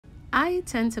I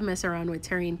tend to mess around with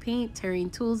terrain paint, terrain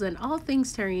tools, and all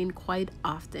things terrain quite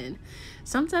often.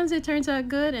 Sometimes it turns out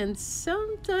good, and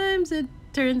sometimes it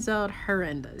turns out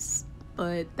horrendous.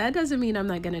 But that doesn't mean I'm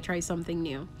not going to try something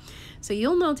new. So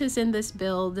you'll notice in this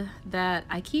build that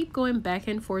I keep going back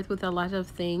and forth with a lot of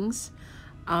things.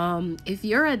 If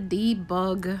you're a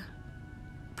debug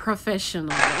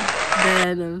professional,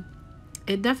 then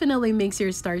it definitely makes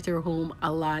your starter home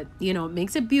a lot,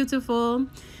 makes it beautiful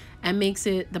and makes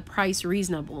it the price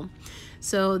reasonable.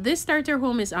 So this starter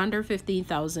home is under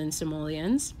 15,000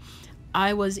 simoleons.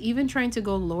 I was even trying to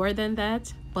go lower than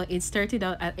that, but it started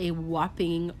out at a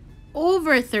whopping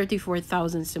over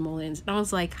 34,000 simoleons. And I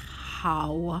was like,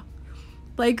 how?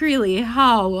 Like, really,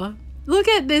 how? Look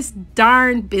at this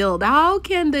darn build. How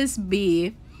can this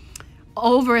be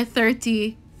over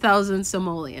 30,000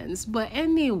 simoleons? But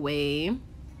anyway,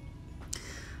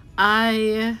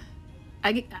 I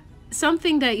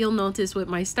something that you'll notice with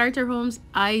my starter homes,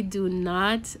 I do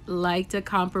not like to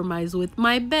compromise with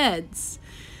my beds.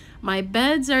 My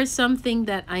beds are something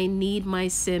that I need my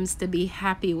Sims to be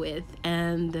happy with,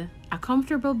 and a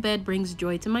comfortable bed brings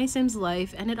joy to my Sims'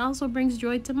 life, and it also brings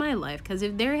joy to my life, because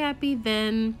if they're happy,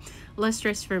 then less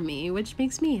stress for me, which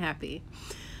makes me happy.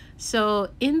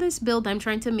 So in this build, I'm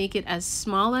trying to make it as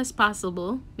small as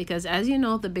possible, because as you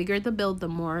know, the bigger the build, the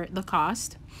more the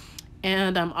cost.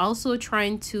 And I'm also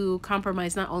trying to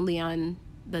compromise not only on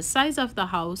the size of the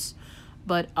house,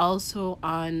 but also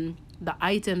on the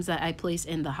items that I place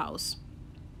in the house.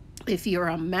 If you're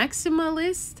a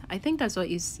maximalist, I think that's what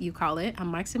you call it, a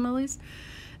maximalist,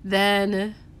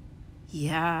 then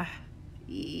yeah,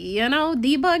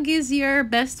 debug is your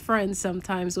best friend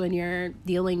sometimes when you're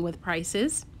dealing with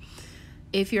prices.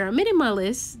 If you're a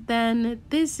minimalist, then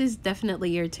this is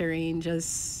definitely your terrain,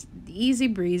 just easy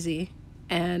breezy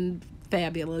and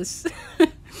fabulous.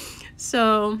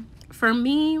 So for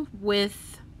me,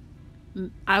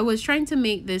 I was trying to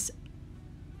make this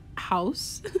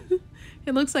house.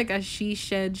 It looks like a she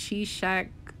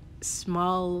shack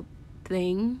small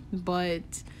thing,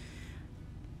 but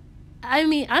I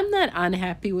mean, I'm not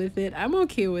unhappy with it. I'm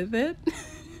okay with it.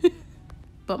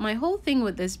 But my whole thing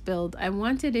with this build, I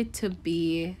wanted it to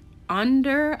be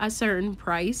under a certain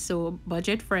price, so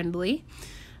budget friendly.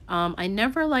 I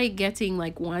never like getting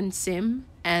like one sim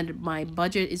and my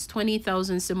budget is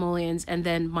 20,000 simoleons and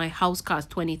then my house costs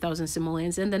 20,000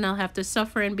 simoleons and then I'll have to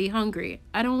suffer and be hungry.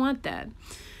 I don't want that.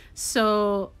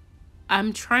 So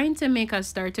I'm trying to make a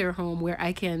starter home where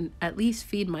I can at least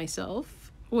feed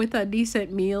myself with a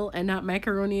decent meal and not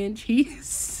macaroni and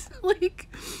cheese. Like,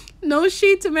 no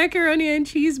shade to macaroni and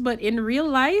cheese, but in real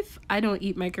life, I don't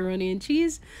eat macaroni and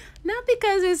cheese. Not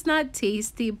because it's not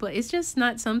tasty, but it's just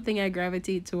not something I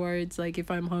gravitate towards. Like, if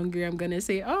I'm hungry, I'm gonna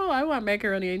say, oh, I want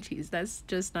macaroni and cheese. That's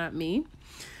just not me.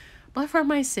 But for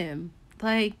my sim,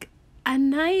 like a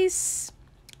nice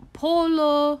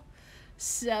polo,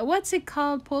 what's it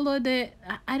called? Polo de,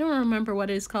 I don't remember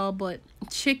what it's called, but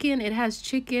chicken. It has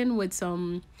chicken with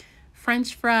some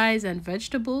French fries and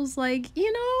vegetables. Like,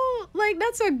 like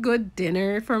that's a good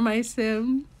dinner for my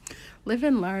sim.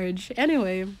 Living large.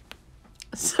 Anyway.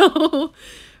 So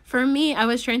for me, I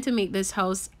was trying to make this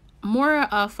house more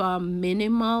of a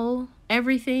minimal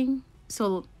everything,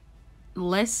 so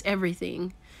less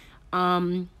everything.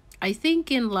 I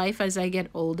think in life as I get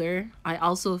older, I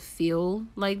also feel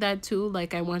like that too.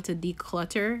 Like I want to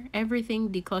declutter everything,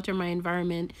 declutter my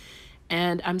environment,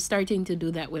 and I'm starting to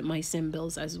do that with my sim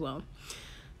builds as well.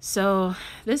 So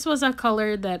this was a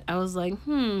color that I was like,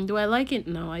 do I like it?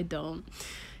 No, I don't.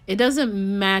 It doesn't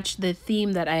match the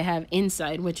theme that I have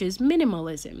inside, which is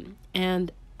minimalism.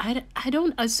 And I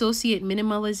don't associate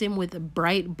minimalism with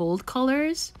bright, bold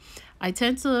colors. I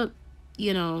tend to,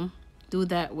 do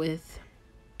that with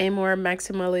a more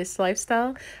maximalist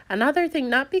lifestyle. Another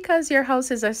thing, not because your house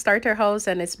is a starter house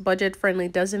and it's budget friendly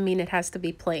doesn't mean it has to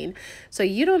be plain. So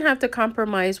you don't have to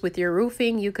compromise with your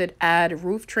roofing. You could add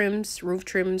roof trims. Roof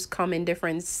trims come in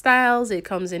different styles. It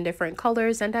comes in different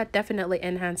colors, and that definitely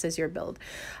enhances your build.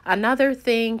 Another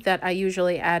thing that I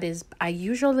usually add is I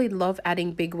usually love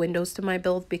adding big windows to my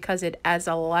build because it adds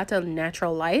a lot of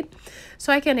natural light,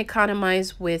 so I can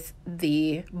economize with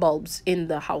the bulbs in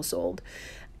the household.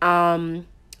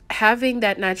 Having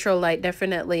that natural light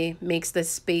definitely makes the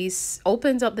space,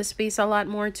 opens up the space a lot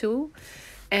more too,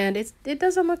 and it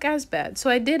doesn't look as bad. So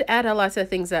I did add a lot of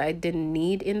things that I didn't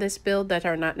need in this build that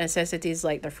are not necessities,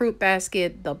 like the fruit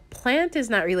basket. The plant is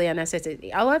not really a necessity.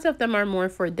 A lot of them are more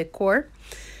for decor,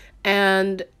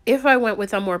 and if I went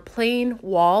with a more plain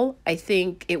wall, I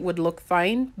think it would look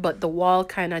fine, but the wall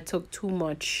kind of took too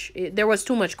much. There was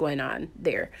too much going on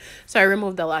there, so I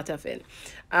removed a lot of it.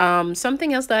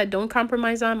 Something else that I don't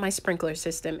compromise on, my sprinkler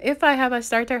system. If I have a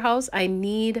starter house, I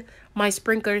need my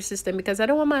sprinkler system because I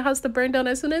don't want my house to burn down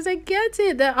as soon as I get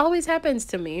it. That always happens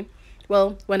to me.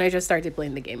 Well, when I just started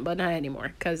playing the game, but not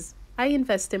anymore because I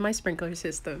invest in my sprinkler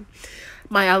system,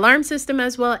 my alarm system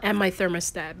as well, and my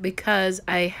thermostat because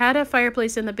I had a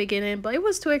fireplace in the beginning, but it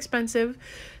was too expensive.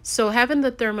 So having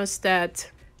the thermostat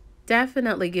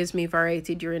definitely gives me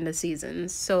variety during the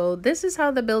seasons. So this is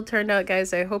how the build turned out,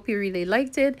 guys. I hope you really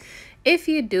liked it. If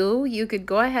you do, you could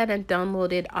go ahead and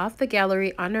download it off the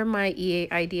gallery under my EA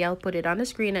ID. I'll put it on the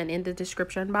screen, and in the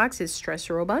description box is Stress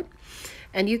Robot.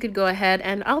 And you could go ahead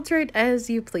and alter it as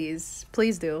you please.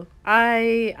 Please do.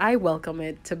 I welcome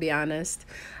it, to be honest.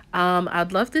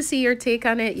 I'd love to see your take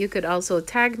on it. You could also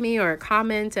tag me or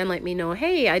comment and let me know,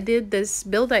 hey, I did this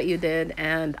build that you did,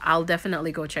 and I'll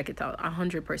definitely go check it out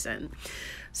 100%.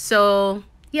 So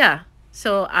yeah,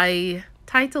 so I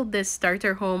titled this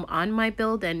starter home on my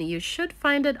build, and you should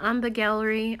find it on the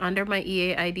gallery under my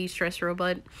EA ID Stress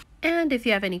Robot. And if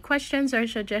you have any questions or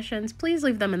suggestions, please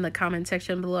leave them in the comment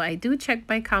section below. I do check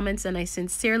my comments, and I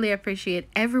sincerely appreciate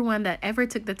everyone that ever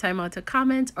took the time out to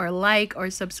comment or like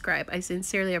or subscribe. I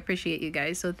sincerely appreciate you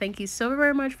guys. So thank you so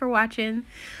very much for watching.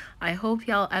 I hope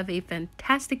y'all have a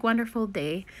fantastic, wonderful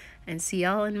day, and see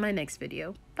y'all in my next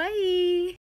video. Bye!